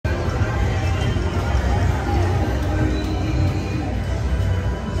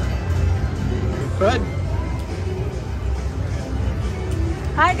Good.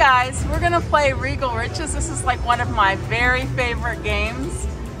 Hi guys, we're gonna play Regal Riches. This is like one of my very favorite games.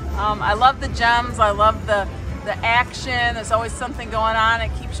 I love the gems, I love the action. There's always something going on. It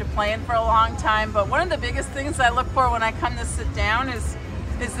keeps you playing for a long time. But one of the biggest things I look for when I come to sit down is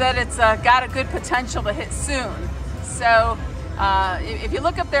that it's got a good potential to hit soon. So if you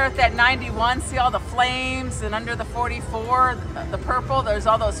look up there at that 91, see all the flames, and under the 44, the purple, there's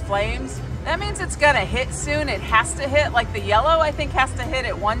all those flames. That means it's gonna hit soon. It has to hit, like the yellow I think has to hit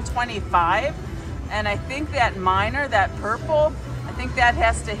at 125. And I think that minor, that purple, I think that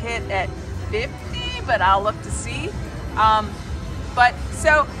has to hit at 50, but I'll look to see. But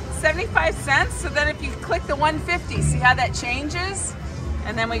so 75 cents, so then if you click the 150, see how that changes?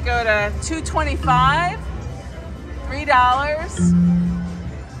 And then we go to 225, $3,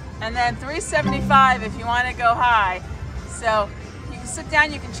 and then 375 if you want to go high. So you can sit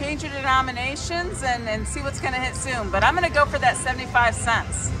down, you can change your denominations and see what's going to hit soon. But I'm going to go for that 75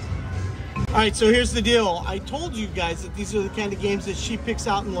 cents. All right, so here's the deal. I told you guys that these are the kind of games that she picks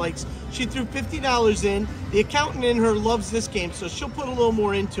out and likes. She threw $50 in. The accountant in her loves this game, so she'll put a little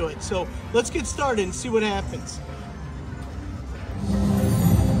more into it. So let's get started and see what happens.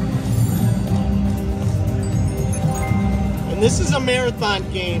 And this is a marathon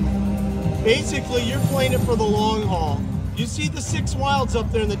game. Basically, you're playing it for the long haul. You see the 6 wilds up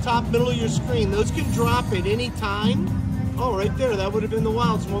there in the top middle of your screen. Those can drop at any time. Oh, right there, that would have been the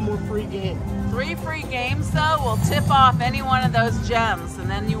wilds. One more free game. 3 free games, though, will tip off any one of those gems, and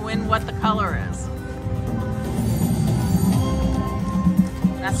then you win what the color is.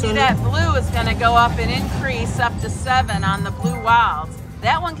 Now, see, that blue is going to go up and increase up to 7 on the blue wilds.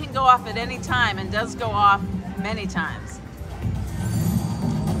 That one can go off at any time and does go off many times.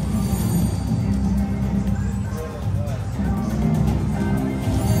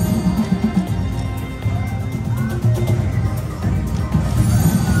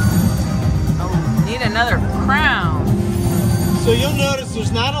 Another crown. So you'll notice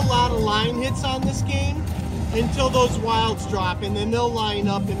there's not a lot of line hits on this game until those wilds drop, and then they'll line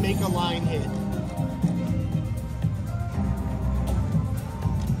up and make a line hit.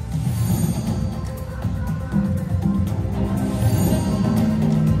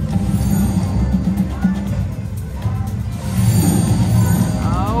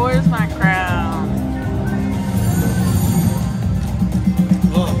 Oh, where's my crown?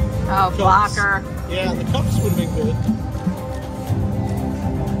 Oh, blocker. Yeah, the cups would have been good.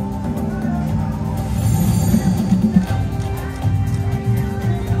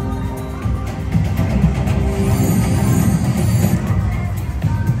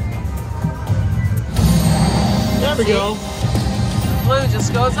 There we go. Blue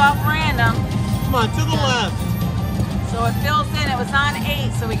just goes off random. Come on, to the left. So it fills in. It was on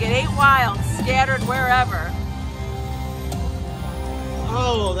 8, so we get 8 wilds scattered wherever.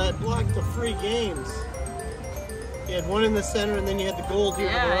 Oh, that blocked the free games. You had one in the center, and then you had the gold here.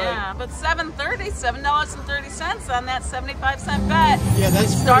 Yeah, but $7.30 on that 75-cent bet. Yeah,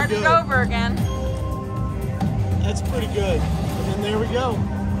 that's started it over again. That's pretty good. And then there we go.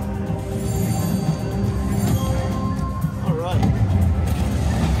 All right.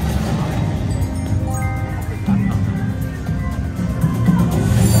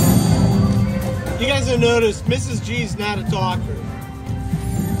 You guys have noticed Mrs. G's not a talker.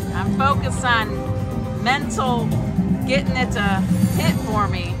 I'm focused on mental, getting it to hit for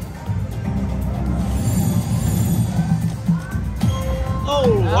me.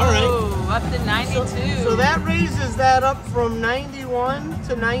 Oh, all right. Up to 92. So that raises that up from 91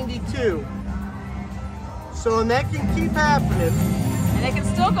 to 92. So, and that can keep happening. And it can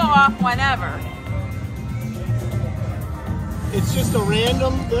still go off whenever. It's just a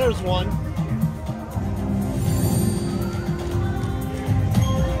random, there's one.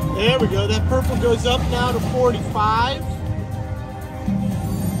 There we go. That purple goes up now to 45.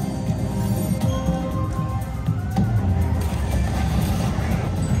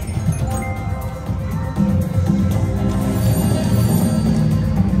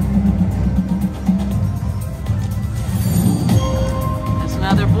 There's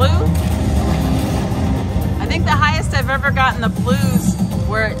another blue. I think the highest I've ever gotten the blues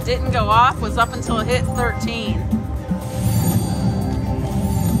where it didn't go off was up until it hit 13.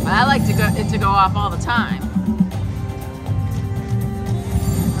 I like it to go off all the time.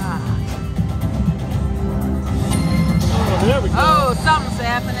 Oh, there we go. Oh, something's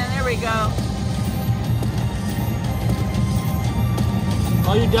happening. There we go.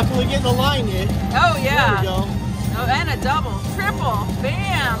 Oh, you're definitely getting a line hit. Oh, yeah. There we go. Oh, and a double, triple,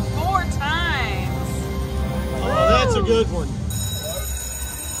 bam, 4 times. Oh, that's a good one.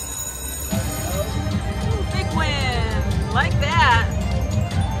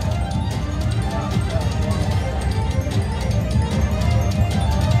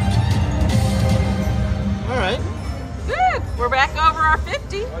 our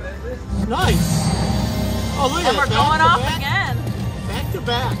 50. Nice. Oh, look at And that. we're going off back. again. Back to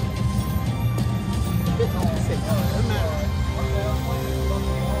back. Doesn't matter.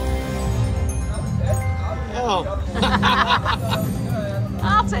 Oh.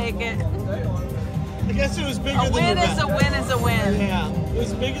 I'll take it. I guess it was bigger A than win your bet. is a win is a win. Yeah, it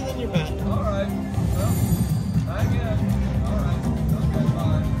was bigger than your bet. All right. Well, I guess. All right. Okay,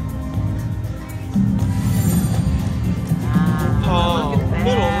 fine. Ah, Oh, look at that.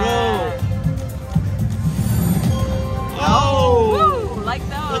 middle row. Oh! Woo, like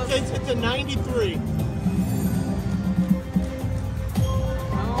That those. takes it to 93.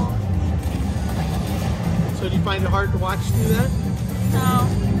 Oh, So do you find it hard to watch through that?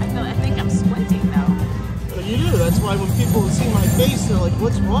 no, I think I'm squinting though. Well, you do. That's why when people see my face, they're like,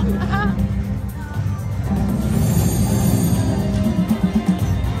 what's wrong? Come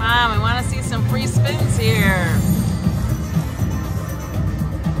on, we want to see some free spins here.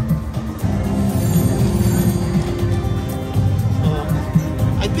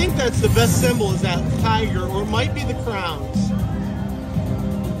 I think that's the best symbol is that tiger, or it might be the crowns.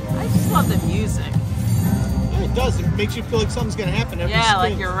 I just love the music. Yeah, it does. It makes you feel like something's going to happen every Yeah, like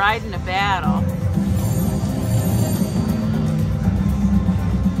spin. you're riding a battle.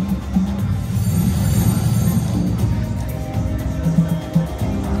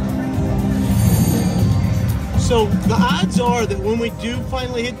 So the odds are that when we do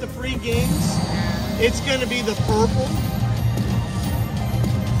finally hit the free games, it's going to be the purple.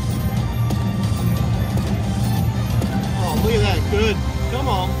 Oh, look at that. Good. Come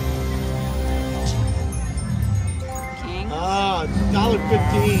on. King. Ah,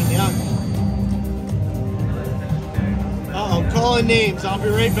 $1.15. Yeah. Uh-oh, calling names. I'll be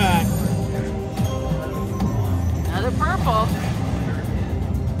right back. Another purple.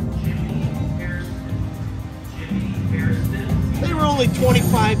 They were only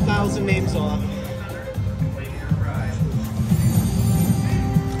 25,000 names off.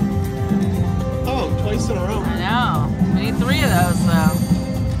 Oh, twice in a row. I know. We need 3 of those though.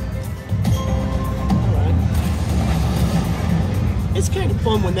 All right. It's kind of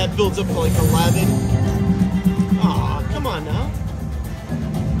fun when that builds up to like 11. Aw, come on now.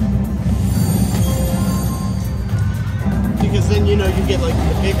 Because then you know you get like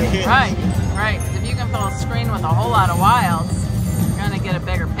the bigger hits. Right, right. If you can fill a screen with a whole lot of wilds, you're gonna get a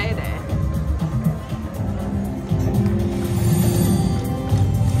bigger payday.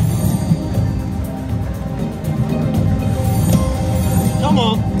 Come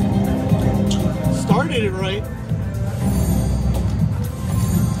on. Started it right.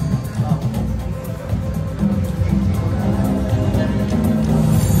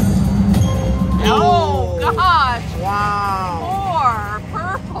 Oh gosh! Wow. 4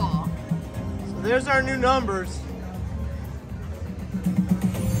 purple. So there's our new numbers.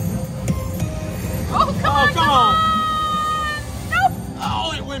 Oh come on! come on. Nope.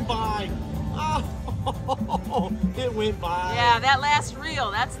 Oh, it went by. Oh, it went by. Yeah, that last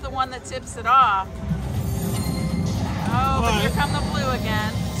reel, that's the one that tips it off. Oh, but All here right. come the blue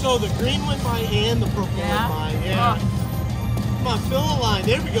again. So the green went by and the purple Yeah. went by. Yeah. Oh. Come on, fill a line.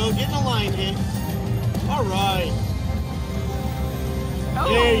 There we go. Getting a line hit. All right. Oh,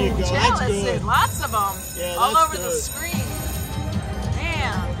 There you go. That's chalices, good. lots of them. Yeah, all that's over the good. screen.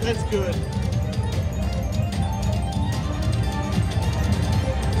 Man. That's good.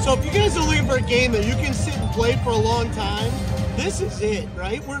 So if you guys are looking for a game that you can sit and play for a long time, this is it,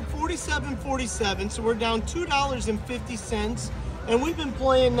 right? We're at 47.47, so we're down $2.50, and we've been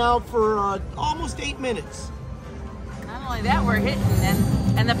playing now for almost 8 minutes. Not only that, we're hitting,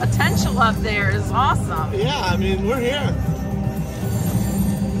 and the potential up there is awesome. Yeah, I mean, we're here.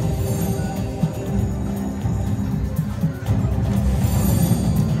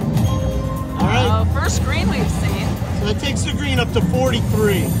 All right. Oh, first green we've seen. So that takes the green up to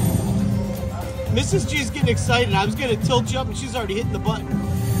 43. Mrs. G's getting excited. I was going to tilt you up, and she's already hitting the button.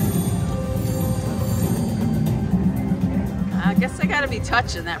 I guess I gotta be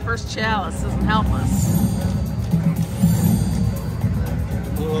touching. That first chalice doesn't help us.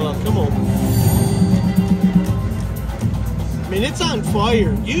 Come on. I mean, it's on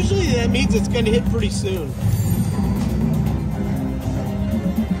fire. Usually that means it's going to hit pretty soon.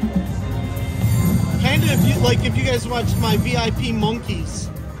 Kind of if you guys watched my VIP Monkeys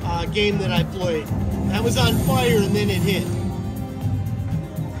game that I played. That was on fire and then it hit.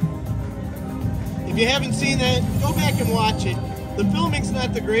 If you haven't seen that, go back and watch it. The filming's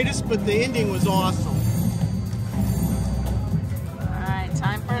not the greatest, but the ending was awesome. All right,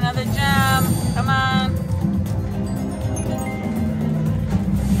 time for another gem. Come on.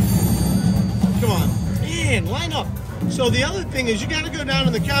 Come on. Man, in, line up. So the other thing is you got to go down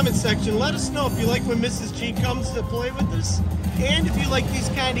in the comment section. Let us know if you like when Mrs. G comes to play with us and if you like these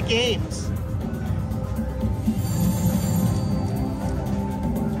kind of games.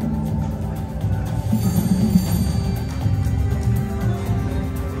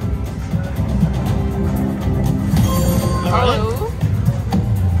 Hello.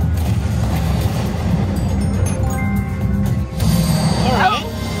 All right.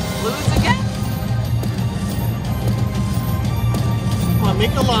 Lose again? Come on,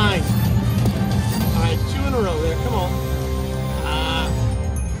 make a line. All right, 2 in a row there. Come on.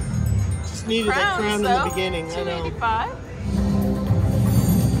 Just needed that crown in the beginning. I know. 285.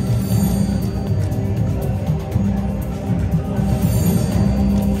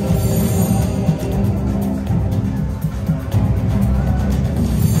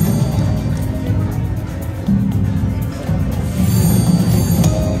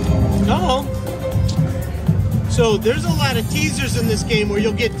 So there's a lot of teasers in this game where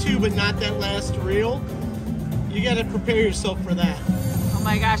you'll get 2 but not that last reel. You got to prepare yourself for that. Oh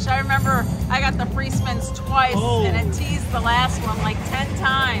my gosh, I remember I got the free spins twice and it teased the last one like 10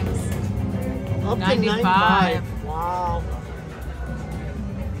 times. Up 95. to 95. Wow.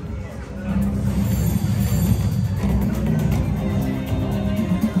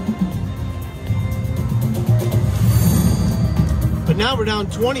 But now we're down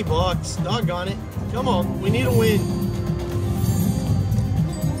 20 bucks. Doggone it. Come on, we need a win.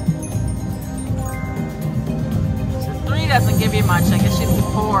 So 3 doesn't give you much. I guess you have to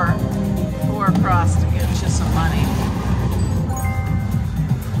pour across to get you some money.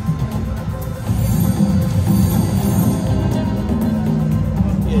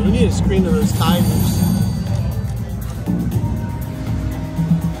 Yeah, you need a screen of those tigers.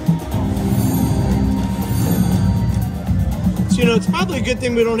 You know, it's probably a good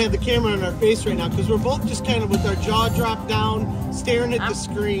thing we don't have the camera on our face right now because we're both just kind of with our jaw dropped down, staring at the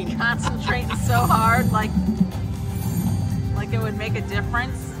screen. Concentrating so hard, like it would make a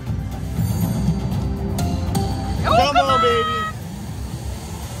difference. Oh, come on, baby.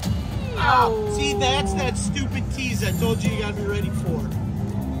 Oh, see, that's that stupid tease I told you gotta be ready for.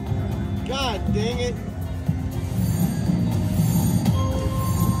 God dang it.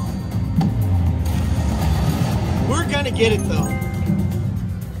 We're gonna get it though.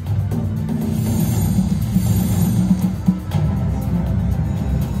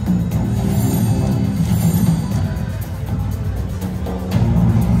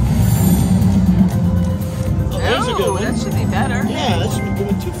 Oh, there's a good one. That should be better. Yeah, that should be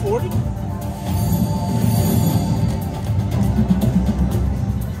good. 240.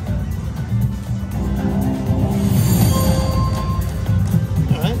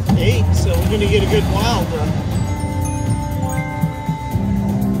 All right, 8. So we're gonna get a good wild run.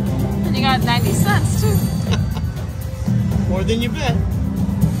 You got 90 cents too. More than you bet.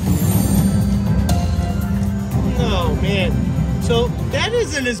 No, man. So that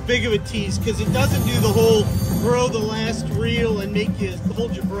isn't as big of a tease because it doesn't do the whole throw the last reel and make you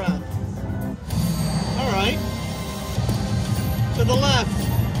hold your breath. All right. To the left.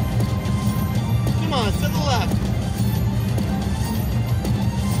 Come on, to the left.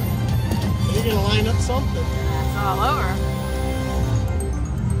 You're going to line up something. That's all over.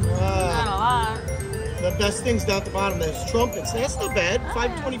 Not a lot. The best thing's down at the bottom. There's trumpets. That's not bad.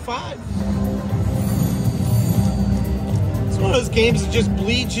 525. It's one of those games that just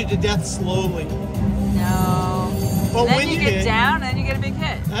bleeds you to death slowly. No. But then when you you get hit, down, and you get a big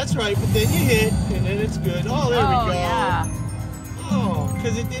hit. that's right. But then you hit, and then it's good. Oh, there we go. Yeah. Oh,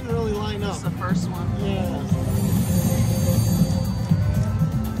 because it didn't really line up. That's the first one. Yeah.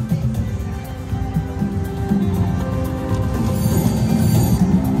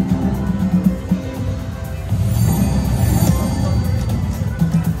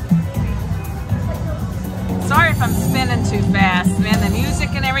 Sorry if I'm spinning too fast, man. The music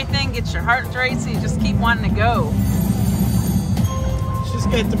and everything gets your heart rate, so you just keep wanting to go. It's just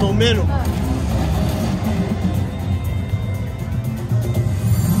got the momentum.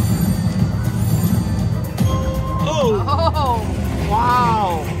 Oh!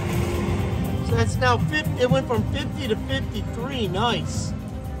 Wow. So that's now 50. It went from 50 to 53. Nice.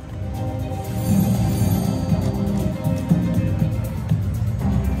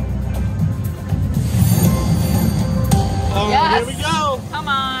 Oh, Yes. here we go. Come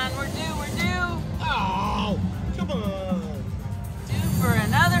on, we're due. Oh, come on. Due for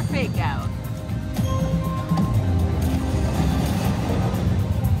another fake out.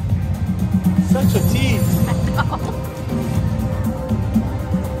 Such a tease. I know.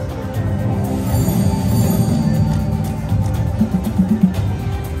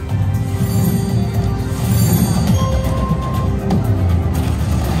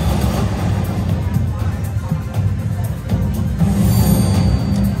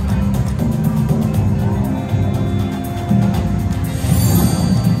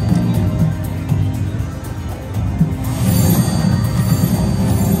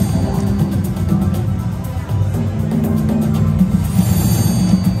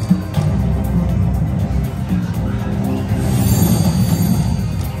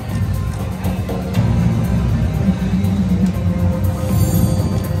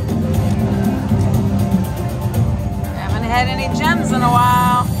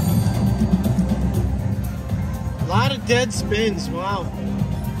 dead spins. Wow.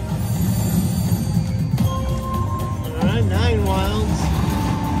 All right, 9 wilds.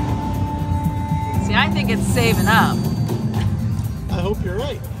 See, I think it's saving up. I hope you're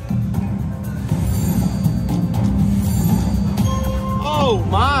right. Oh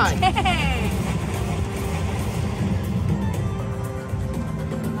my! Hey!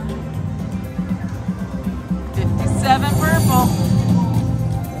 57 purple.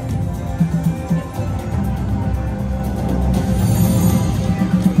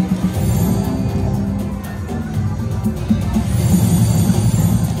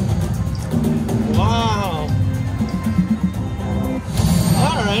 Wow.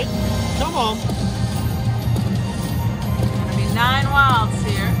 All right, come on. Gonna be 9 wilds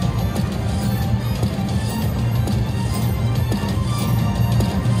here.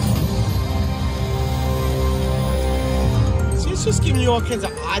 See, it's just giving you all kinds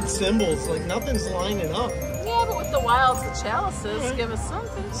of odd symbols, like nothing's lining up. Yeah, but with the wilds, the chalices Alright. give us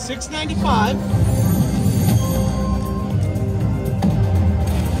something. $6.95.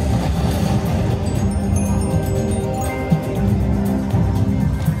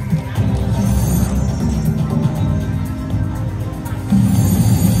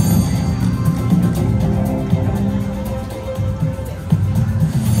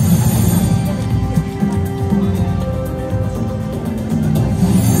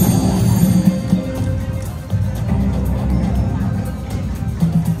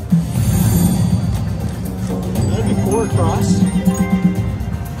 Across.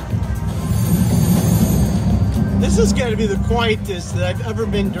 This has got to be the quietest that I've ever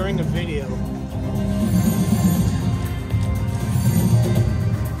been during a video.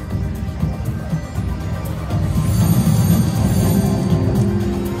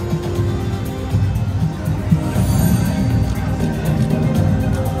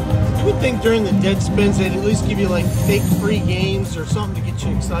 You would think during the dead spins they'd at least give you like fake free games or something to get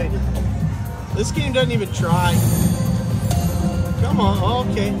you excited. This game doesn't even try. Come on,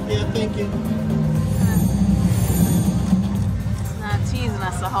 okay, yeah, thank you. It's not teasing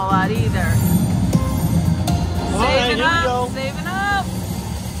us a whole lot either. Alright, here we go. Saving up.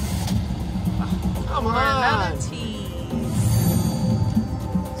 Come For on. another tease.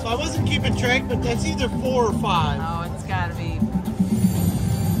 So I wasn't keeping track, but that's either 4 or 5. Oh, it's gotta be.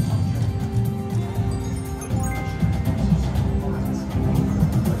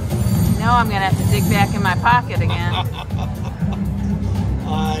 Now I'm gonna have to dig back in my pocket again.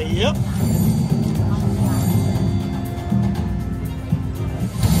 Yep.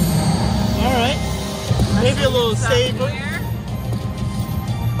 All right. Maybe a little saver.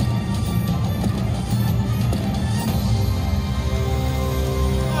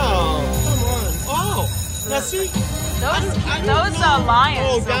 Oh, come on. Oh, now see. Those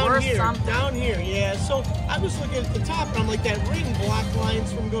lions oh, are worth here, something. down here, yeah. So I was looking at the top, and I'm like, that ring block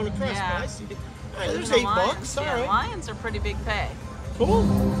lions from going across. Yeah. But I see it. All right, there's $8. Lions. All Yeah, right. lions are pretty big pay. Cool.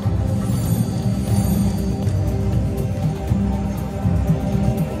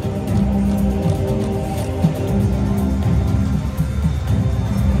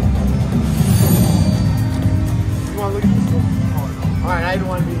 You want to look at this one? Oh, no. All right, I don't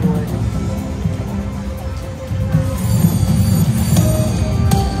want to be in the way.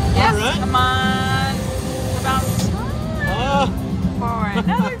 Yes, All right. come on. It's about time for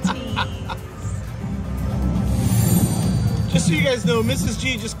another tease. Just so you guys know, Mrs.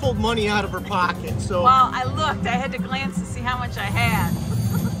 G just pulled money out of her pocket, so Well, I looked. I had to glance to see how much I had.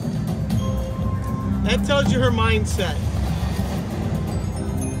 that tells you her mindset.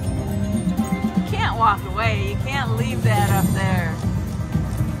 You can't walk away. You can't leave that up there.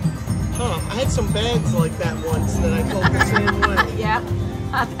 Huh, I had some bags like that once that I felt the same way. Yeah,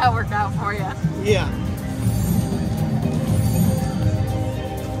 how'd that work out for you? Yeah.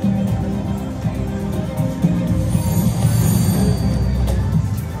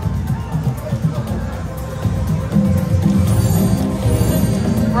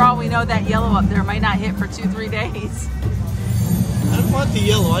 For all we know, that yellow up there might not hit for 2-3 days. I don't want the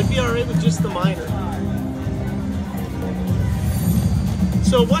yellow. I'd be alright with just the minor.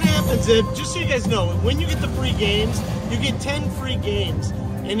 So what happens if, just so you guys know, when you get the free games, you get 10 free games,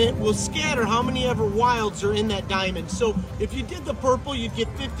 and it will scatter how many ever wilds are in that diamond. So if you did the purple, you'd get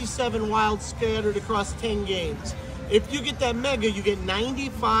 57 wilds scattered across 10 games. If you get that mega, you get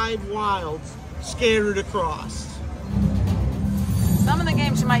 95 wilds scattered across. Some of the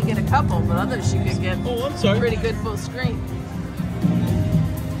games you might get a couple, but others you could get Oh, I'm sorry. pretty good full screen.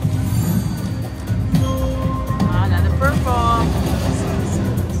 Another purple.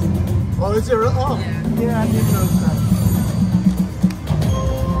 Oh, is there? Oh, yeah, I didn't notice that.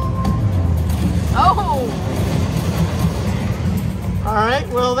 Oh! All right,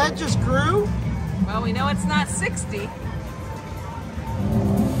 well, that just grew. Well, we know it's not 60.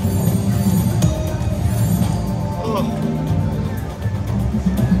 Oh.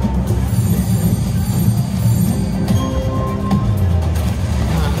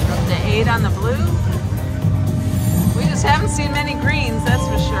 Up to 8 on the blue. We just haven't seen many greens, that's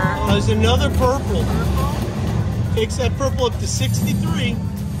for sure. Oh, there's another purple. Purple. Takes that purple up to 63.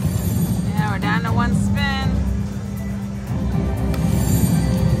 Yeah, we're down to 1 spin.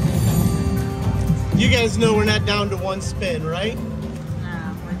 You guys know we're not down to 1 spin, right?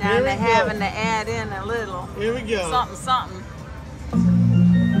 No, we're down to having to add in a little. Here we go. Something, something.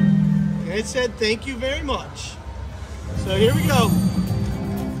 And it said thank you very much. So here we go.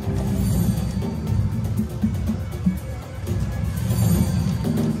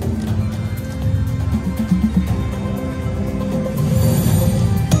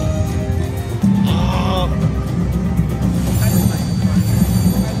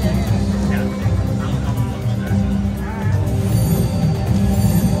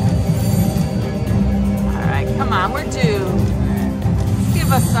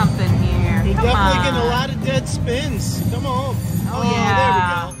 Give us something here. You're Come definitely on. getting a lot of dead spins. Come on. Oh, yeah.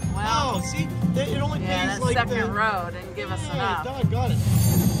 There we go. Well, oh, see, it only pays that like second row didn't give us enough. Doggone it.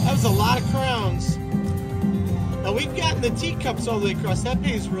 That was a lot of crowns. Now we've gotten the teacups all the way across. That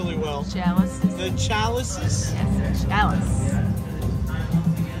pays really well. Chalices. The chalices. Yes, sir. Chalice.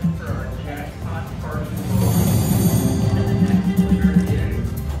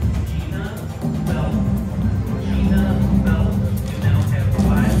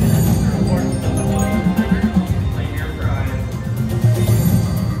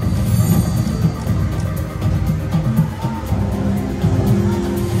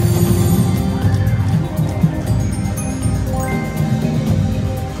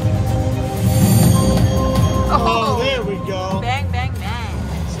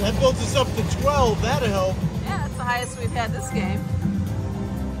 Builds us up to 12. That'll help. Yeah, that's the highest we've had this game.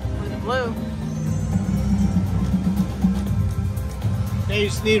 With the blue. Now you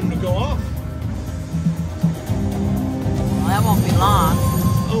just need them to go off. Well, that won't be long.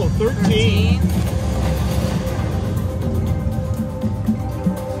 Oh, 13.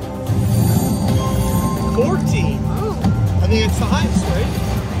 14. Ooh. I think it's the highest, right?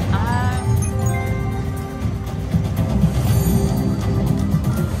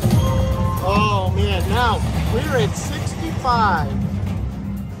 Oh man, now we're at 65.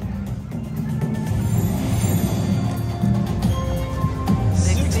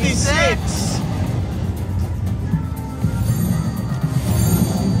 66.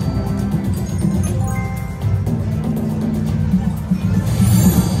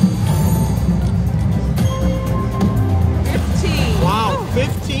 15. Wow,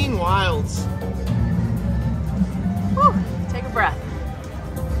 15 wilds. Whew. Take a breath.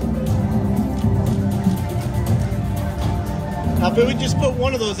 Now, if we would just put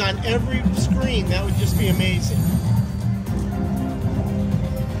one of those on every screen, that would just be amazing.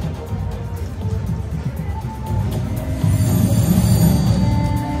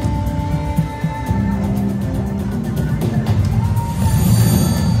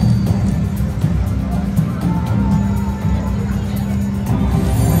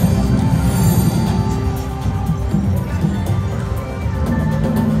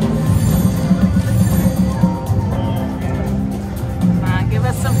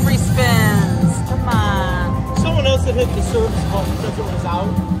 Some free spins. Come on. Someone else that hit the service button because it was out.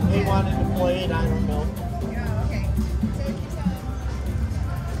 They wanted to play it. I don't know. Yeah, okay. Take your time.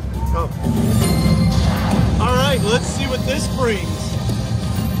 Oh. All right, let's see what this brings.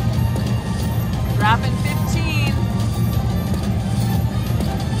 Dropping 15.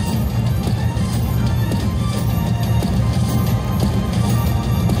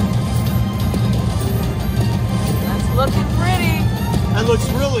 That's looking pretty. That looks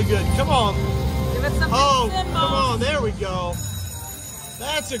really good. Come on. Give it some Oh, big symbols. come on. There we go.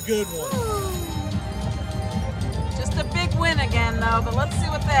 That's a good one. Just a big win again, though, but let's see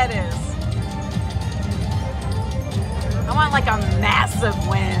what that is. I want like a massive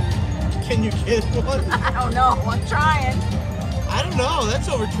win. Can you get one? I don't know. I'm trying. I don't know. That's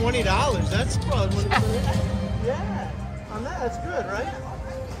over $20. That's probably what it's Yeah. On that, that's good, right?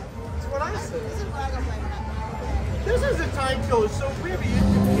 That's what I said. This is a time code, so we have a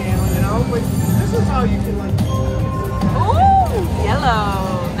YouTube channel, you know, but this is how you can like. Ooh,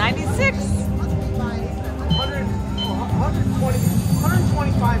 yellow, 96.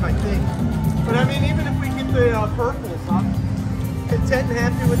 125, I think. But I mean, even if we get the purples up, content and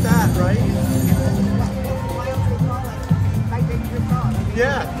happy with that, right?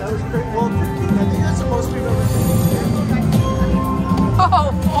 Yeah, that was great. Well, 15, I think that's the most we've ever seen.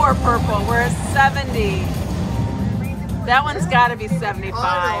 Oh, 4 purple. We're at 70. That one's got to be 75.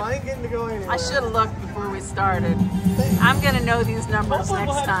 I know, I ain't getting to go anywhere. I should have looked before we started. I'm going to know these numbers Hopefully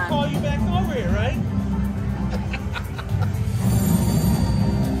we'll next have to time. call you back over here, right?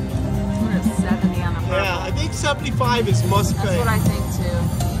 We're at 70 on the purple. Yeah, I think 75 is must pay. That's what I think too.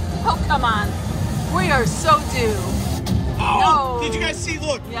 Oh, come on. We are so due. Oh, No. did you guys see?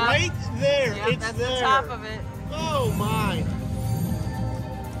 Look, Yep. right there. Yep, It's that's there. the top of it. Oh my.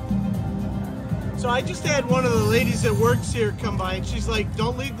 So I just had one of the ladies that works here come by and she's like,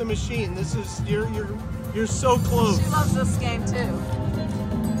 don't leave the machine. This is, you're so close. She loves this game too.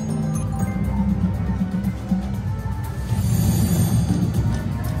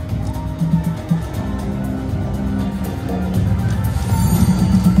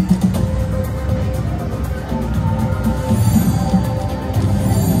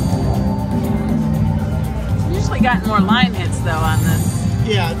 Usually gotten more line hits though on this.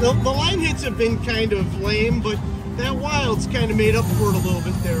 Yeah, the line hits have been kind of lame, but that wild's kind of made up for it a little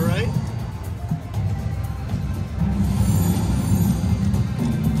bit there, right?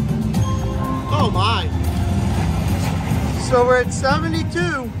 Oh my. So we're at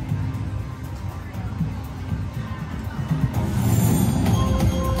 72.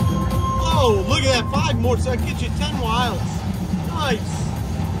 Oh, look at that, 5 more, so that gets you 10 wilds. Nice.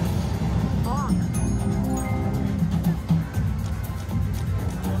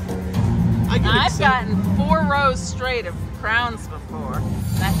 I've gotten 4 rows straight of crowns before,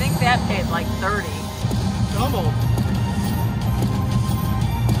 and I think that paid like 30. Come on.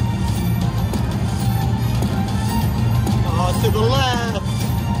 Oh, to the left.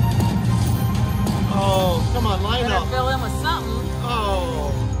 Oh, come on, line Better up. fill in with something.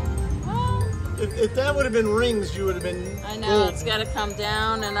 Oh. Well, If that would have been rings, you would have been I know, golden. it's got to come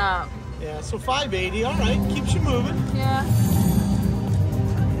down and up. Yeah, so 580, all right, keeps you moving. Yeah.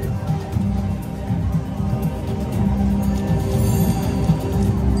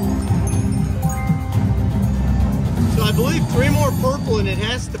 So I believe 3 more purple and it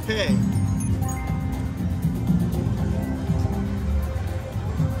has to pay.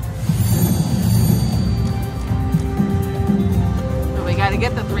 But we got to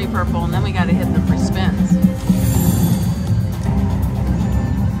get the 3 purple and then we got to hit the free spins.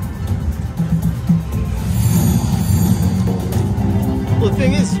 Well, the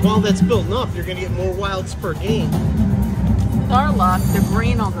thing is, while that's building up, you're going to get more wilds per game. With our luck, the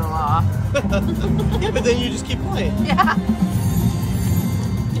green will go off. Yeah, but then you just keep playing. Yeah.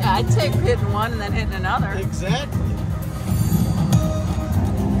 Yeah, I'd take hitting one and then hitting another. Exactly.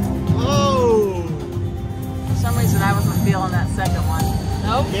 Oh. For some reason, I wasn't feeling that second one.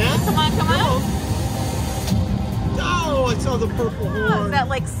 Nope. Yeah? Come on, come on. Oh, I saw the purple Oh, horn. is that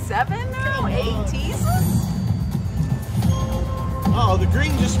like 7 now? Come 8 on. teases? Oh, the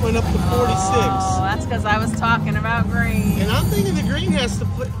green just went up to 46. Oh, that's because I was talking about green. And I'm thinking the green has to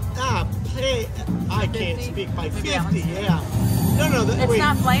pay. I can't 50? speak by Maybe 50. that Yeah. No, It's wait.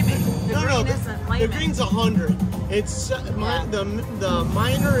 not flaming. The No, green the, isn't the flaming. green's 100. It's the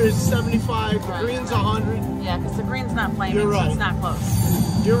minor is 75. The Right, green's right. 100. Yeah, because the green's not flaming, You're so right. it's not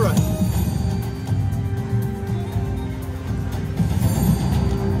close. You're right.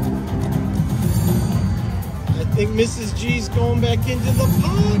 I think Mrs. G's going back into the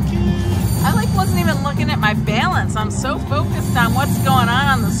pocket. I wasn't even looking at my balance. I'm so focused on what's going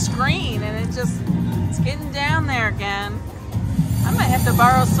on the screen, and it's getting down there again. I might have to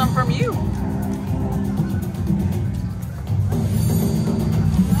borrow some from you.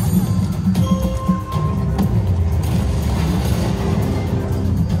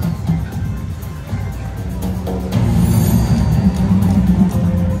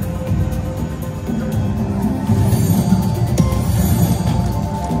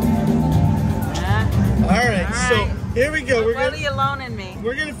 All right, so here we go. What are you loaning me?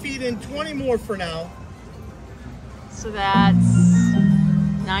 We're gonna feed in 20 more for now. So that's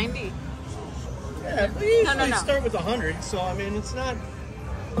 90. Yeah, we usually no. start with 100, so I mean it's not.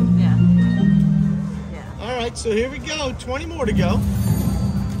 Yeah. Yeah. All right, so here we go. 20 more to go.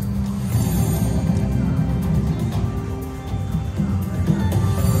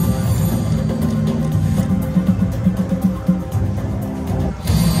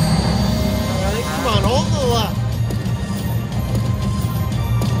 All right, come on, all to the left.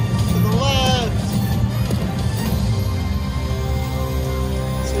 To the left.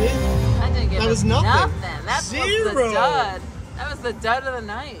 See? I didn't give That us was nothing. That was Zero. the dud. That was the dud of the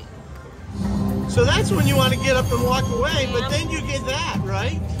night. So that's when you want to get up and walk away, but then you get that,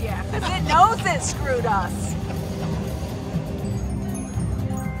 right? Yeah, because it knows it screwed us.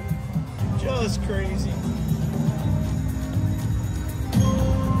 Just crazy.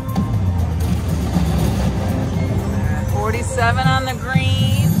 67 on the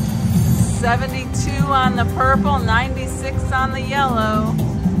green, 72 on the purple, 96 on the yellow.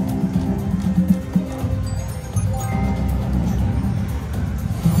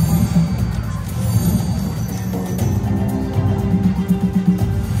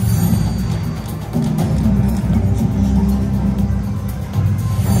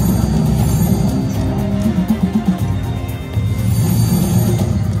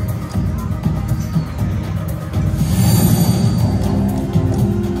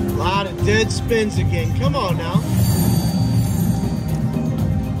 Dead spins again. Come on now.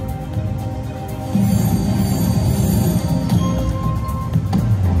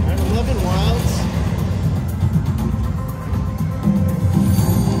 All right, 11 wilds.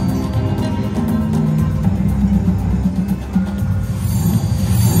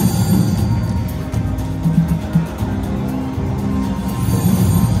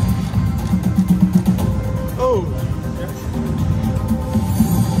 Oh.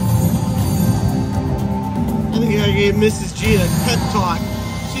 I gave Mrs. G a pep talk.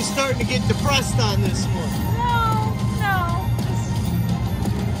 She's starting to get depressed on this one. No.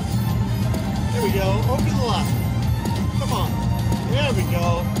 There we go. Over to the left. Come on. There we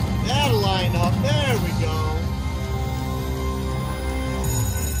go. That'll line up. There we go.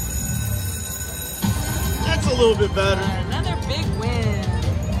 That's a little bit better. Another big win.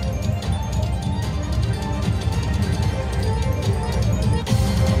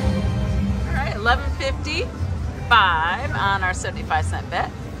 All right, 11.50. 5 on our 75-cent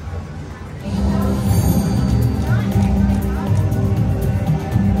bet.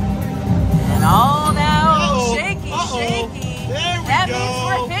 And all now shaky. There we that go. means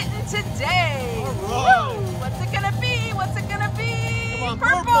we're hitting today. All right. Woo! What's it gonna be? What's it gonna be? Come on,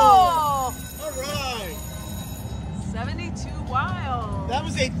 purple. All right. 72 wild. That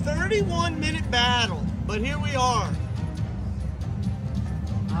was a 31-minute battle, but here we are.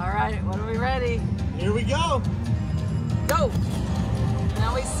 All right, what are we ready? Here we go. Go.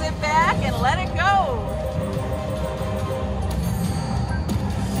 Now we sit back and let it go.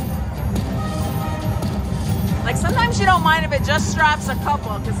 Like sometimes you don't mind if it just drops a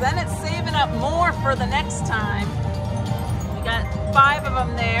couple because then it's saving up more for the next time. We got 5 of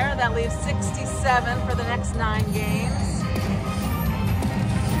them there. That leaves 67 for the next 9 games.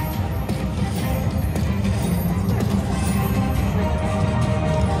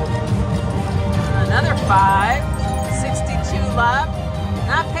 Another 5. 62 left.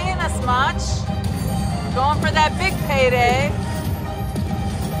 Not paying us much. Going for that big payday.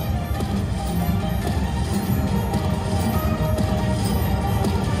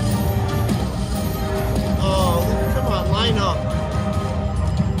 Oh, come on, line up.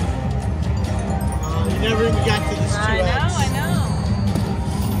 You never even got to this 2X. I know.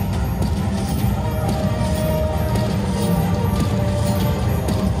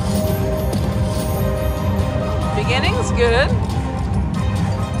 Beginning's good.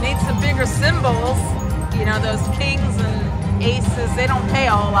 Need some bigger symbols. You know, those kings and aces, they don't pay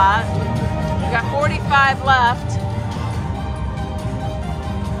a whole lot. We got 45 left.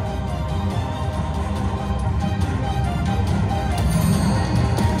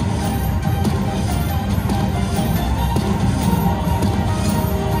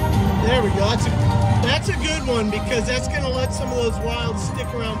 There we go. That's a good one because that's going to let some of those wilds stick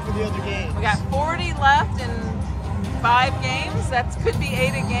around for the other games. We got 40 left in 5 games. That could be 8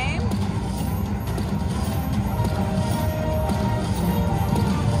 a game.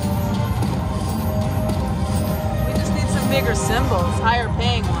 We just need some bigger symbols, higher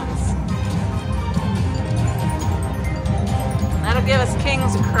paying ones. That'll give us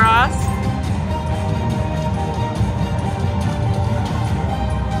kings across.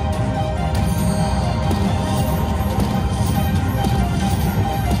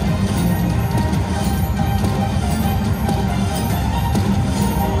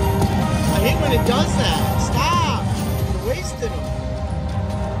 It does that. Stop. You're wasting them.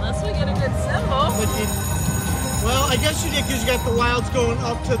 Unless we get a good symbol. But well, I guess you did because you got the wilds going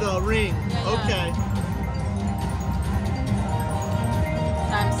up to the ring. Yeah. Okay.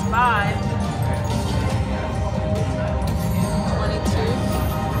 Times 5. 22.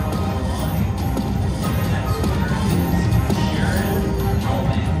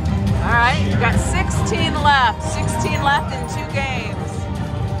 All right, we've got 16 left. 16 left in 2 games.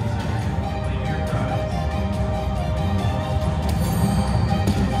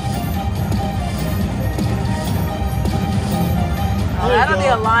 That'll be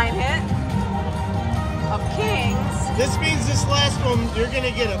a line hit of kings. This means this last one, you're going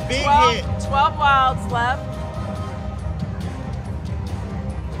to get a big hit. 12 wilds left.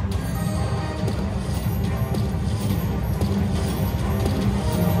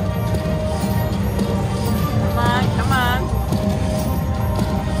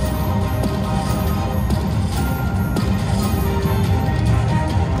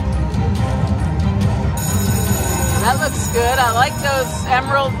 good. I like those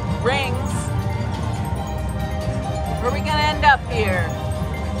emerald rings. Where are we gonna end up here?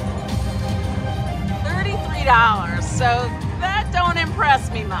 $33, so that don't impress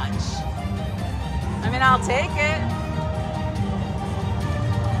me much. I mean, I'll take it.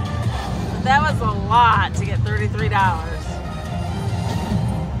 But that was a lot to get $33.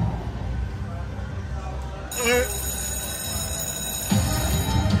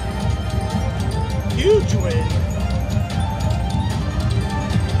 Huge win.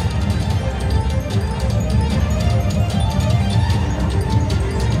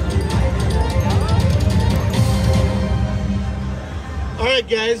 All right,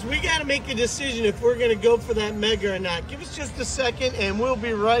 guys, we got to make a decision if we're going to go for that mega or not. Give us just a second, and we'll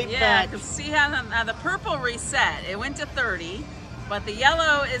be right back. Yeah, because see how the purple reset. It went to 30, but the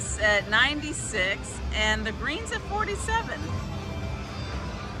yellow is at 96, and the green's at 47.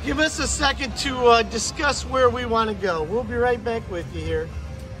 Give us a second to discuss where we want to go. We'll be right back with you here.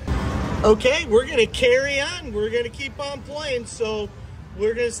 Okay, we're going to carry on. We're going to keep on playing. So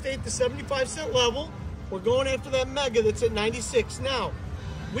we're going to stay at the 75-cent level. We're going after that mega that's at 96. Now,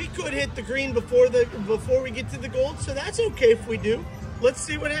 we could hit the green before we get to the gold, so that's okay if we do. Let's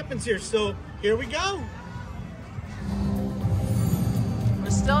see what happens here. So here we go.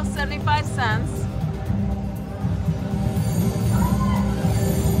 We're still at 75 cents.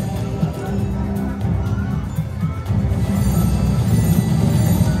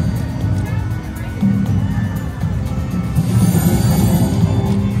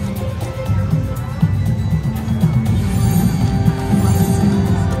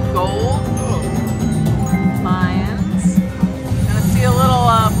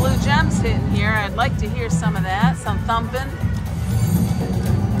 I'd like to hear some of that, some thumping.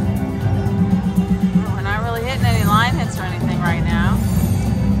 Oh, we're not really hitting any line hits or anything right now.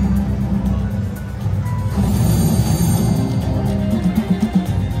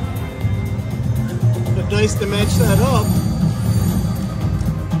 But nice to match that up.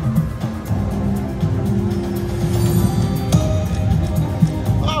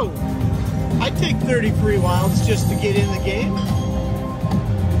 Oh, I'd take 33 wilds just to get in the game.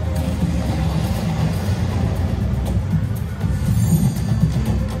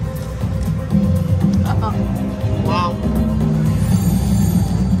 Wow.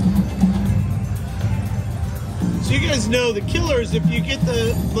 So you guys know the killers, if you get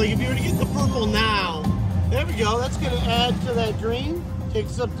the, like if you were to get the purple now, there we go, that's going to add to that green,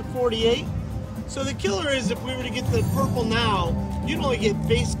 takes us up to 48. So the killer is if we were to get the purple now, you'd only get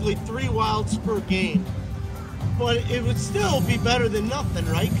basically 3 wilds per game. But it would still be better than nothing,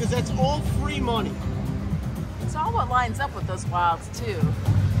 right? Because that's all free money. It's all what lines up with those wilds too.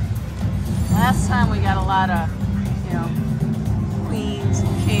 Last time we got a lot of, you know, queens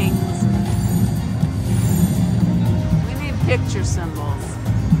and kings. We need picture symbols.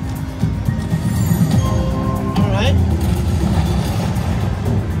 All right.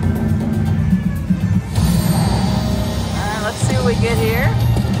 All right, let's see what we get here.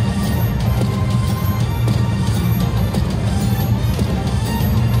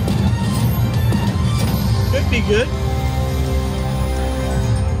 Could be good.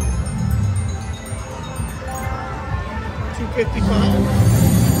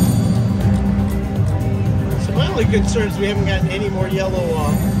 $2.55. So my only concern is we haven't gotten any more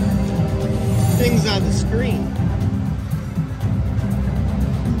yellow things on the screen.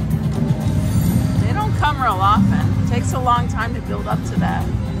 They don't come real often. It takes a long time to build up to that.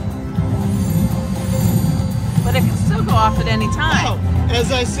 But it can still go off at any time. Oh,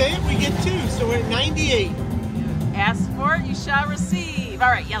 as I say it, we get 2, so we're at 98. Ask for it, you shall receive. All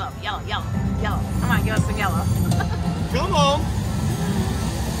right, yellow, yellow, yellow, yellow. Come on, give us some yellow. Come on.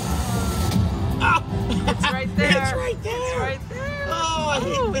 Ah. It's right there. It's right there. It's right there. Oh, I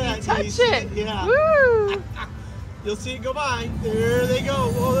hate that. You touch see it. Yeah. Woo. You'll see it go by. There they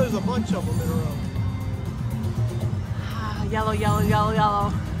go. Oh, there's a bunch of them in a row. Ah, yellow, yellow, yellow,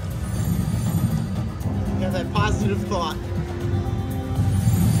 yellow. Have that positive thought.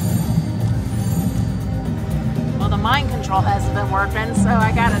 Well, the mind control hasn't been working, so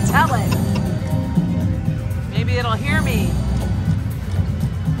I gotta tell it. Maybe it'll hear me.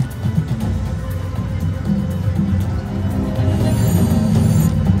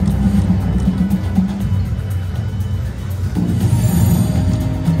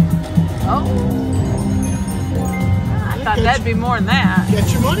 Oh. I thought that'd be more than that.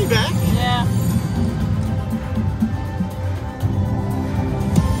 Get your money back. Yeah.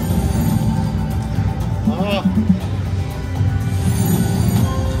 Oh.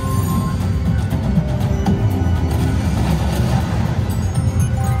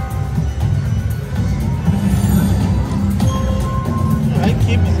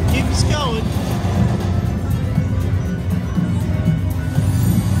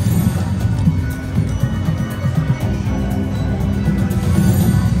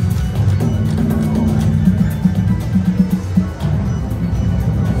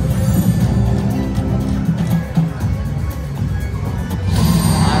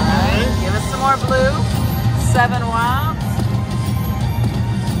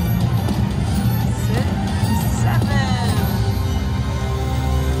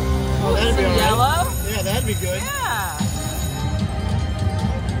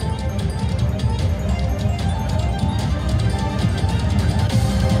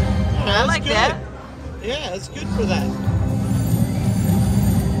 I that's like good. that. Yeah, it's good for that.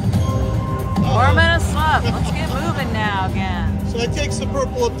 Uh-oh. 4 minutes left. Let's get moving now again. So that takes the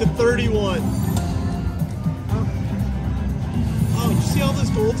purple up to 31. Oh, did you see all those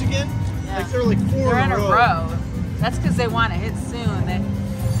golds again? Yeah. Like they're like 4 They're in a row. That's because they want to hit soon.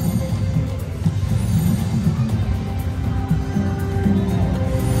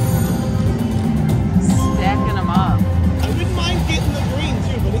 Stacking them up. I wouldn't mind getting the green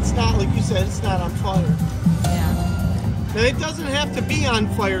too, but it's not, like you said, it's not on fire. Yeah. Now it doesn't have to be on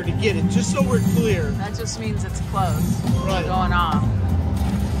fire to get it, just so we're clear. That just means it's close. Right. To going off.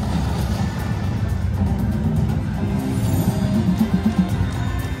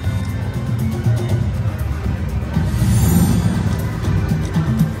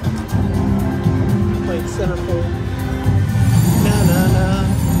 Playing centerfold. Na na na.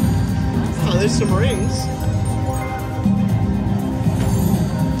 Oh, there's some rings.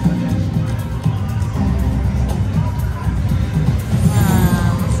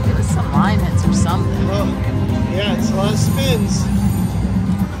 Let's give it some line hits or something. Oh, yeah, it's a lot of spins.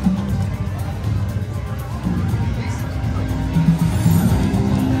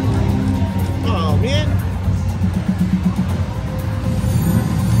 Oh, man.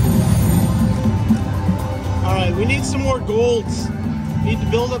 All right, we need some more golds. Need to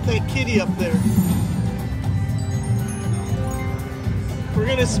build up that kitty up there. If we're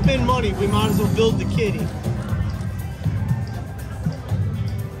gonna spend money, we might as well build the kitty.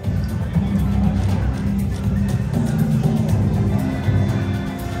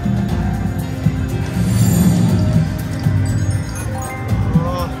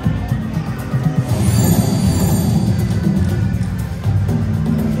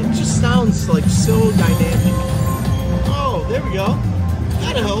 Sounds like so dynamic. Oh, there we go.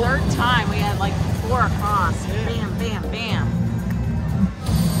 That'll help. Third time we had like 4 across. Yeah. Bam, bam, bam.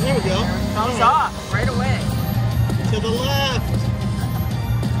 There we go. Comes All off right away. To the left.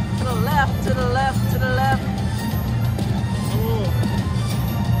 To the left, to the left, to the left. Oh.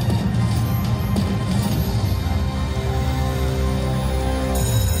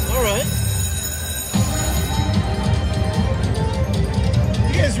 All right.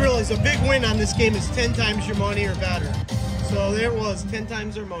 You guys realize a big win on this game is 10 times your money or better. So there it was, 10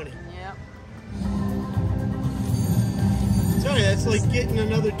 times our money. Yep. Sorry, that's like getting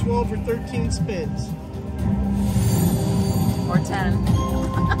another 12 or 13 spins. Or 10.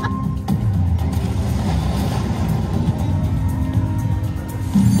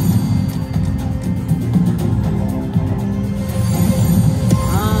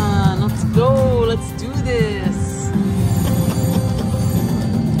 Let's go. Let's do this.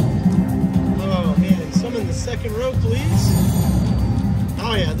 Oh man, some in the second row, please.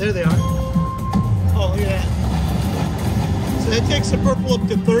 Oh yeah, there they are. Oh, look at that. So that takes the purple up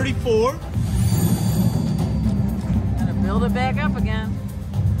to 34. Gotta build it back up again.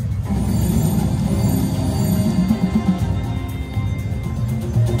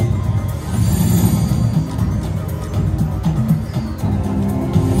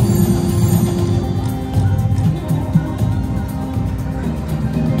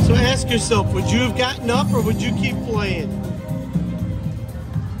 So ask yourself, would you have gotten up or would you keep playing?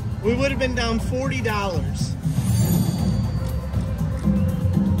 We would have been down $40.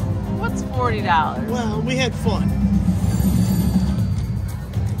 What's $40? Well, we had fun.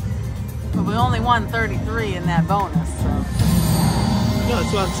 But we only won 33 in that bonus, so. No,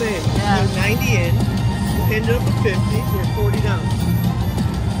 that's what I'm saying. Yeah. We had 90 in, we ended up at 50, we're 40 down.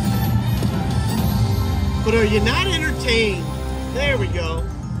 But are you not entertained? There we go.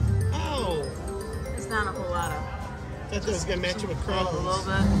 Oh. There's not a whole lot of. That's what I was going to match it with A crowns. little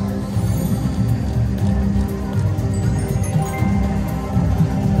bit.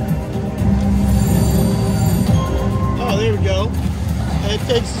 Oh, there we go. That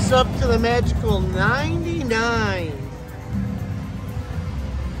takes us up to the magical 99.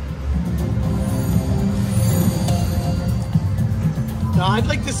 Now, I'd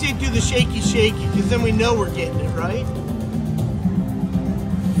like to see it do the shaky, because then we know we're getting it, right?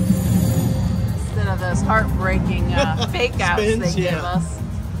 Instead of those heartbreaking fake outs Spins, they yeah. give us.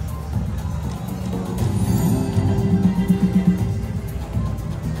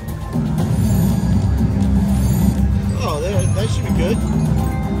 Oh, there, that should be good.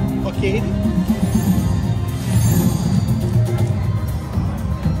 Okay.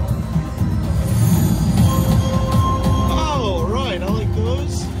 Oh, right, I like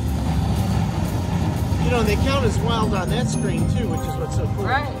those. You know, they count as wild on that screen too, which is what's so cool.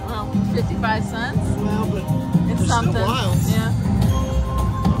 Right, well, 55 cents. Well, but It's they're something. still wilds. Yeah.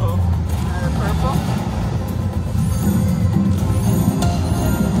 Uh-oh. Purple.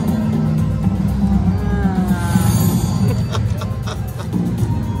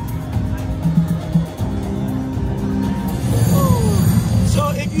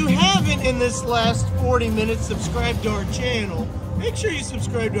 this last 40 minutes, subscribe to our channel. Make sure you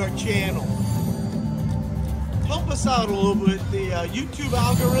subscribe to our channel. Help us out a little bit, the YouTube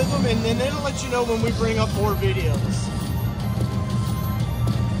algorithm, and then it'll let you know when we bring up more videos.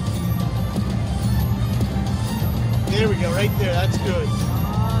 There we go, right there. That's good.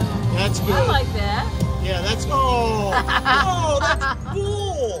 That's good. I like that. Yeah, that's oh, that's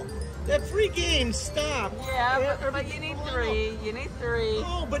cool. That free game, stop. Yeah, but you need three. You need three.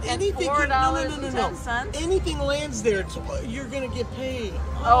 Oh, but and anything $4.10. Anything lands there, you're gonna get paid.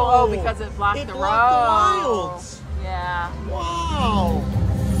 Oh, because it blocked the road. It blocked the wilds. Yeah. Wow.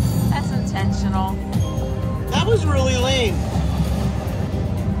 That's intentional. That was really lame.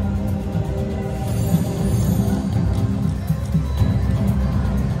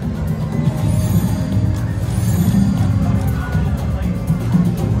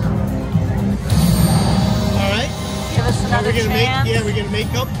 Another chance. We're gonna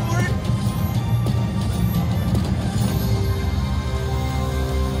make up for it.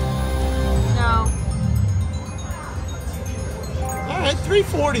 No. All right,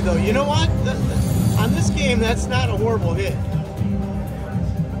 340 though. You know what? On this game, that's not a horrible hit.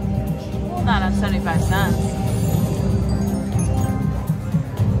 Well, not on 75 cents.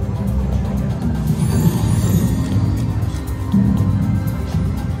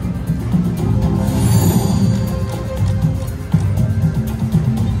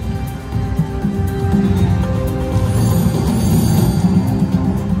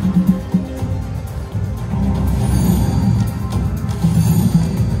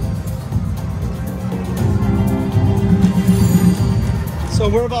 So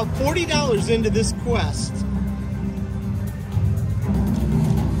we're about $40 into this quest.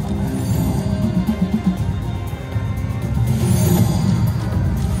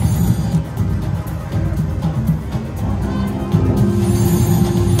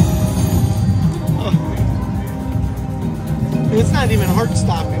 It's not even heart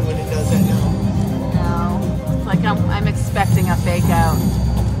stopping when it does that now. No, it's like I'm expecting a fake out.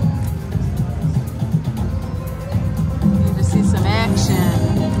 Need to see some action.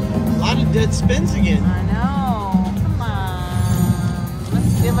 A lot of dead spins again. I know. Come on,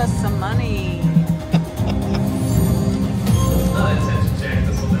 let's give us some money. Attention, Jack.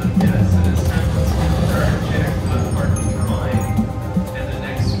 This will not guess. It is time for the third jackpot parking coin. And the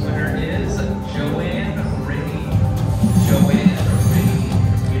next winner is Joanne Ray. Joanne Ray.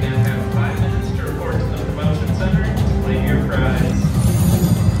 You now have 5 minutes to report to the promotion center to claim your prize.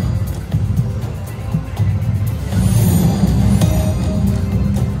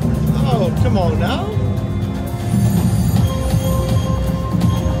 Oh, come on now.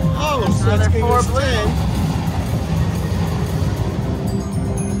 Oh, so that's Another 4 blue. 10.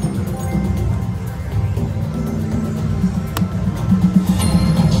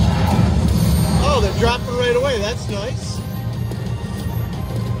 Oh, they're dropping right away. That's nice.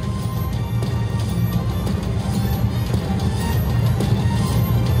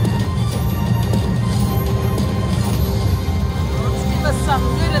 Let's give us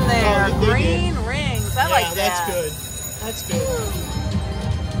something good in there. Oh, they Green rings. I like that. That's good. That's good.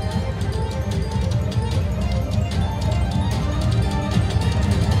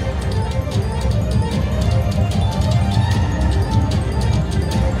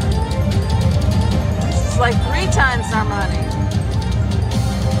 This is like 3 times our money.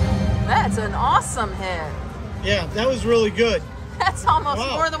 That's an awesome hit. Yeah, that was really good. That's almost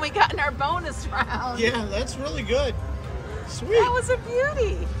Wow. more than we got in our bonus round. Yeah, that's really good. Sweet. That was a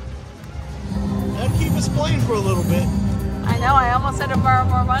beauty. That'll keep us playing for a little bit. I know, I almost had to borrow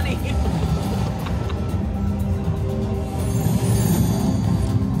more money.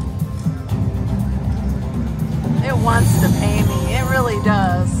 It wants to pay me. It really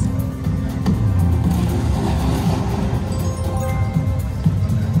does. All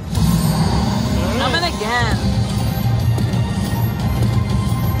right. Coming again.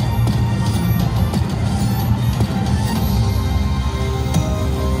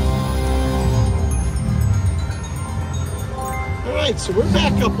 All right, so we're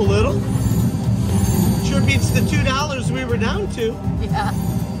back up a little. Sure beats the $2 we were down to. Yeah.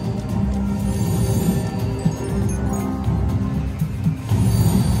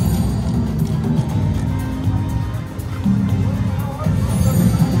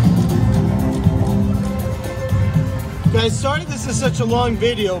 Guys, sorry this is such a long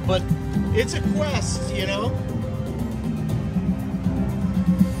video, but it's a quest, you know?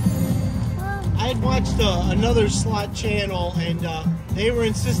 I had watched another slot channel, and they were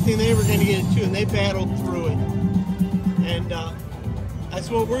insisting they were going to get it too, and they battled through it. And that's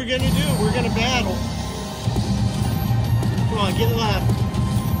what we're going to do. We're going to battle. Come on, get left.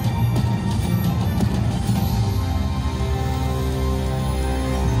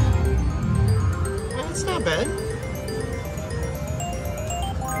 not bad.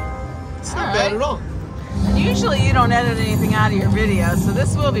 It's not All bad right. at all. And usually you don't edit anything out of your video, so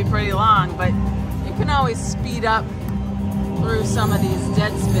this will be pretty long, but you can always speed up through some of these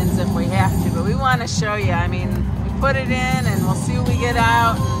dead spins if we have to. But we want to show you. I mean, we put it in and we'll see what we get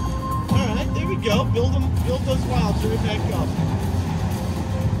out. All right, there we go. Build those wilds right back up.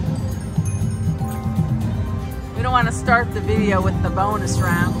 We don't want to start the video with the bonus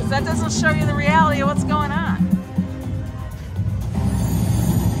round because that doesn't show you the reality of what's going on.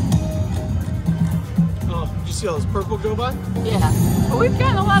 Oh, did you see all those purple go by? Yeah, but we've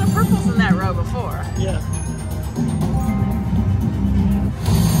gotten a lot of purples in that row before. Yeah.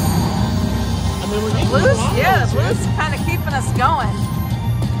 I mean, we're getting Blues, wilds, yeah, the right? blues kind of keeping us going.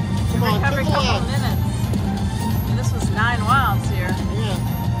 Come on, Every to the couple of left. minutes. And this was 9 wilds here. Yeah.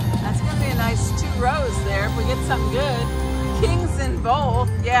 That's going to be a nice 2 rows there if we get something good. Kings in both,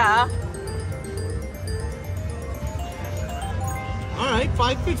 yeah. All right,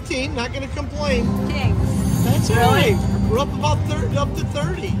 5:15. Not going to complain. Kings. That's all Really? right. We're up about up to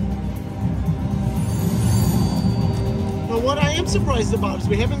 30. But what I am surprised about is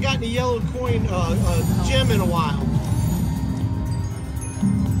we haven't gotten a yellow coin gem in a while.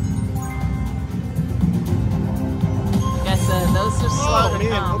 Guess those are slow Oh to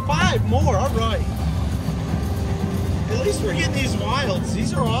man, come. 5 more. All right. At least we're getting these wilds.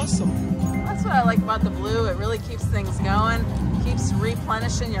 These are awesome. That's what I like about the blue. It really keeps things going. Keeps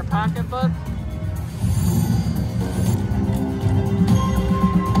replenishing your pocketbook.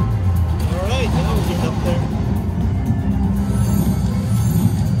 All right, now we're getting up there.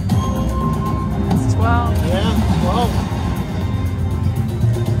 It's 12. Yeah, 12.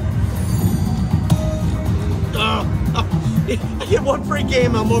 I get one free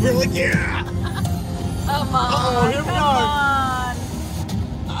game. I'm over here like, yeah. Come on, here we come are. on.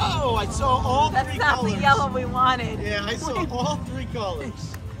 Oh, I saw all That's 3 not colors. the yellow we wanted. Yeah, I saw all 3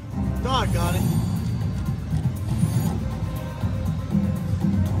 colors. Doggone it.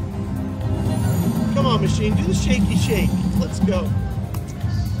 Come on, machine, do the shaky shake. Let's go.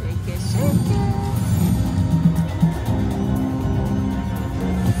 Shake it, shake it.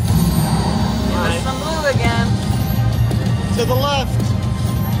 Give us Right. some blue again. To the left.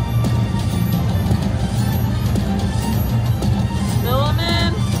 Fill them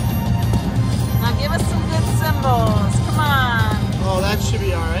in. Now give us some good symbols. Come on. Oh, that should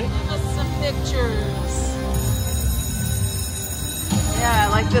be all right. Give us some pictures. Yeah, I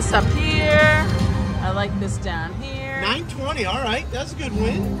like this up here. I like this down here. 920, all right. That's a good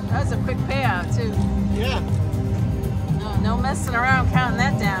win. That was a quick payout too. Yeah. No messing around counting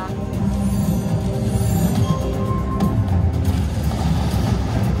that down.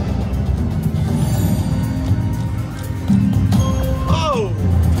 Oh,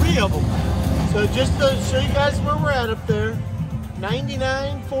 3 of them. So just to show you guys where we're at up there,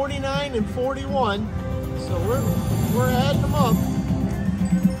 99, 49, and 41. So we're adding them up.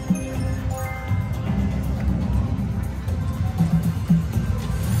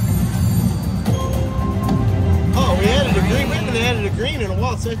 Oh, we added a green. We haven't added a green in a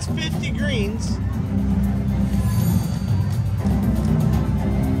while, so that's 50 greens.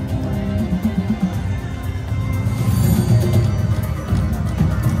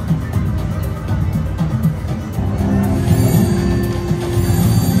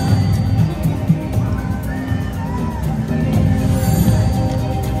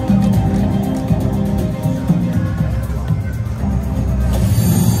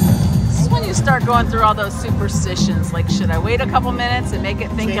 Start going through all those superstitions. Like, should I wait a couple minutes and make it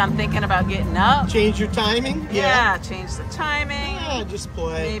think I'm thinking about getting up? Change your timing? Yeah, change the timing. Yeah, just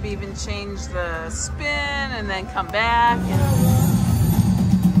play. Maybe even change the spin and then come back. And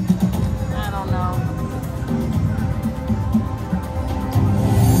I don't know.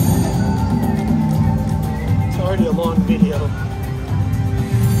 It's already a long video.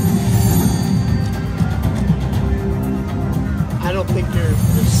 I don't think your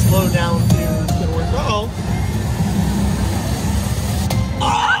slow down theory is going to work. Uh-oh.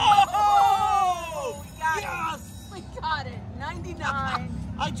 Oh! We got Yes! it. We got it. 99.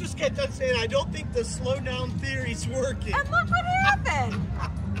 I just got done saying I don't think the slow down theory's working. And look what happened.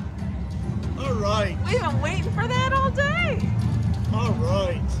 All right. We've been waiting for that all day. All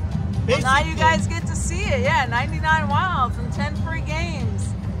right. Well, now you guys get to see it. Yeah, 99 wilds and 10 free games.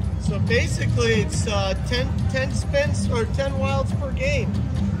 So basically it's 10 spins or 10 wilds per game.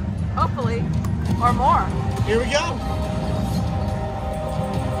 Hopefully. Or more. Here we go.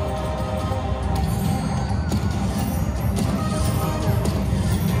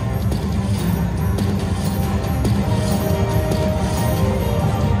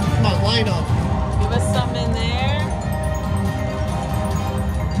 Come on, line up. Give us some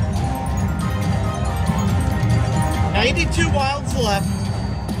 32 wilds left.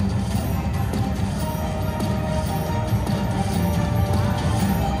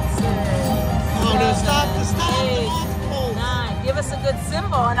 Oh no, stop the multiples. 9. Give us a good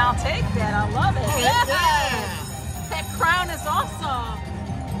symbol and I'll take that. I love it. Right Yes! there. That crown is awesome.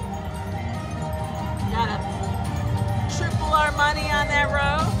 Gotta triple our money on that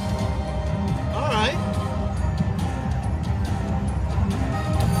row. All right.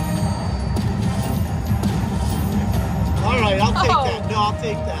 All right, I'll take that. No, I'll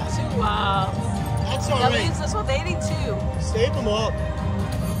take that. 2 wilds. That's all That right. leaves us with 82. Save them up.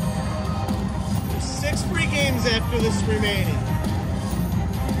 There's 6 free games after this remaining.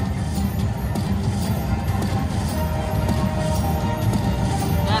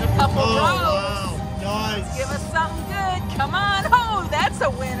 Got a couple rows. Wow, nice. Give us something good. Come on. Oh, that's a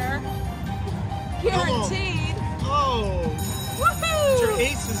winner. Guaranteed. Oh, Woohoo! it's your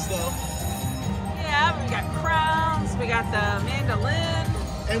aces though. Yeah, we got crowns. We got the mandolin.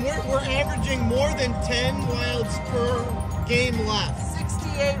 And we're averaging more than 10 wilds per game left.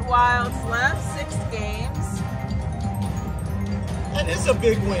 68 wilds left. 6 games. That is a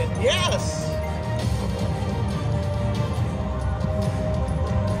big win. Yes.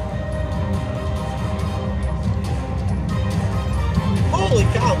 Holy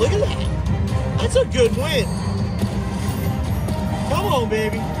cow, look at that. That's a good win. Come on,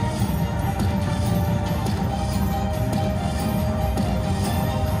 baby.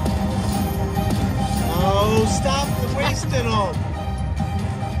 Oh, stop wasting them.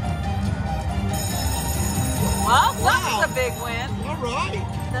 Well, Wow. that's a big win. All right.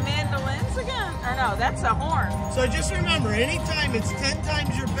 The mandolins again? Or no, that's a horn. So just remember, anytime it's 10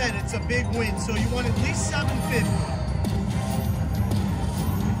 times your bet, it's a big win. So you want at least 750.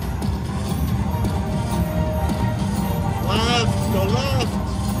 Left, go left.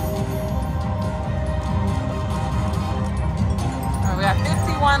 All right, we got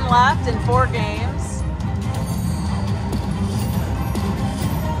 51 left in 4 games.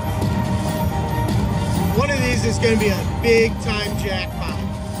 One of these is going to be a big time jackpot.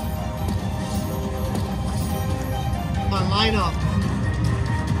 Come on, line up.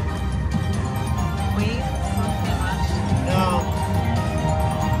 Queen, something much. No.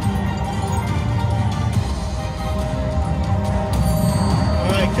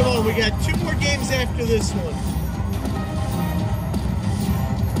 All right, come on. We got 2 more games after this one.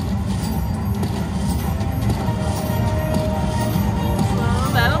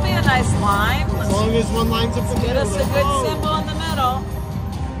 Well, that'll be a nice line. As long as one lines up the Get middle. us a then- good oh, symbol in the middle.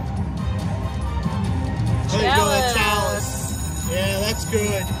 There you go, that Chalice. chalice. Yeah, that's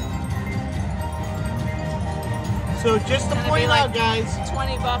good. So just to Gonna point be like out, guys,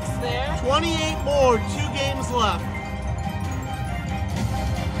 20 bucks there. 28 more, 2 games left.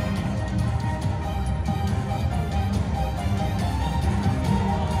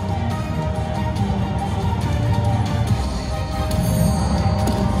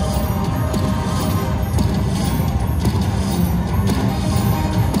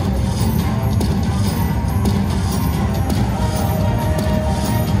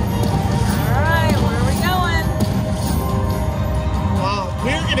 All right, where are we going? Wow,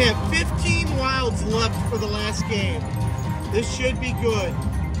 we're gonna have 15 wilds left for the last game. This should be good.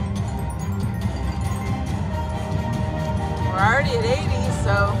 We're already at 80,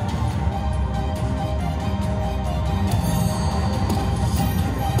 so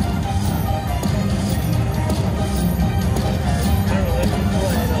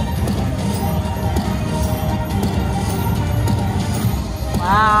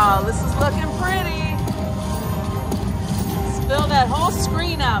wow, this is looking pretty. Let's fill that whole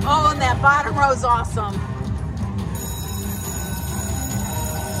screen up. Oh, and that bottom row's awesome.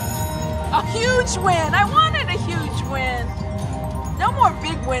 A huge win. I wanted a huge win. No more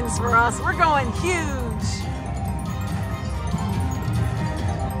big wins for us. We're going huge.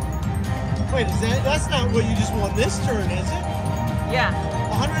 Wait, that's not what you just won this turn, is it? Yeah.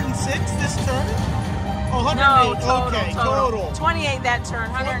 106 this turn? Oh, 108. No, total, Okay, total. 28 that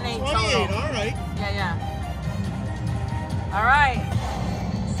turn, 108 28, total. all right. Yeah. All right.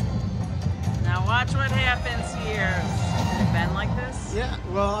 Now watch what happens here. Did it bend like this? Yeah,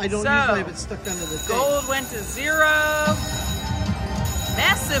 well, I don't So, usually have it stuck under the thing. Gold went to 0.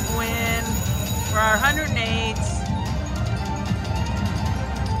 Massive win for our 108.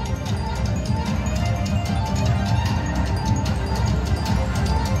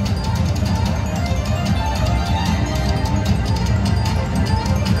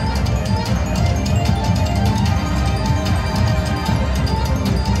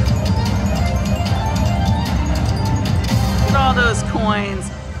 Look at all those coins.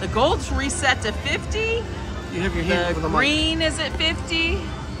 The gold's reset to 50. You have your hand over The the mic. green is at 50.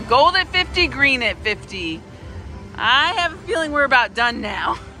 Gold at 50, green at 50. I have a feeling we're about done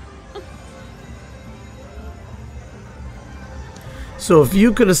now. So if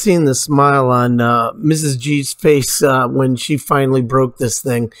you could have seen the smile on Mrs. G's face when she finally broke this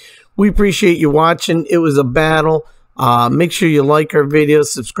thing, we appreciate you watching. It was a battle. Make sure you like our videos,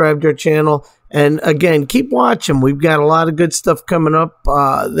 subscribe to our channel, and again, keep watching. We've got a lot of good stuff coming up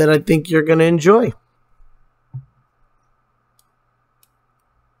that I think you're going to enjoy.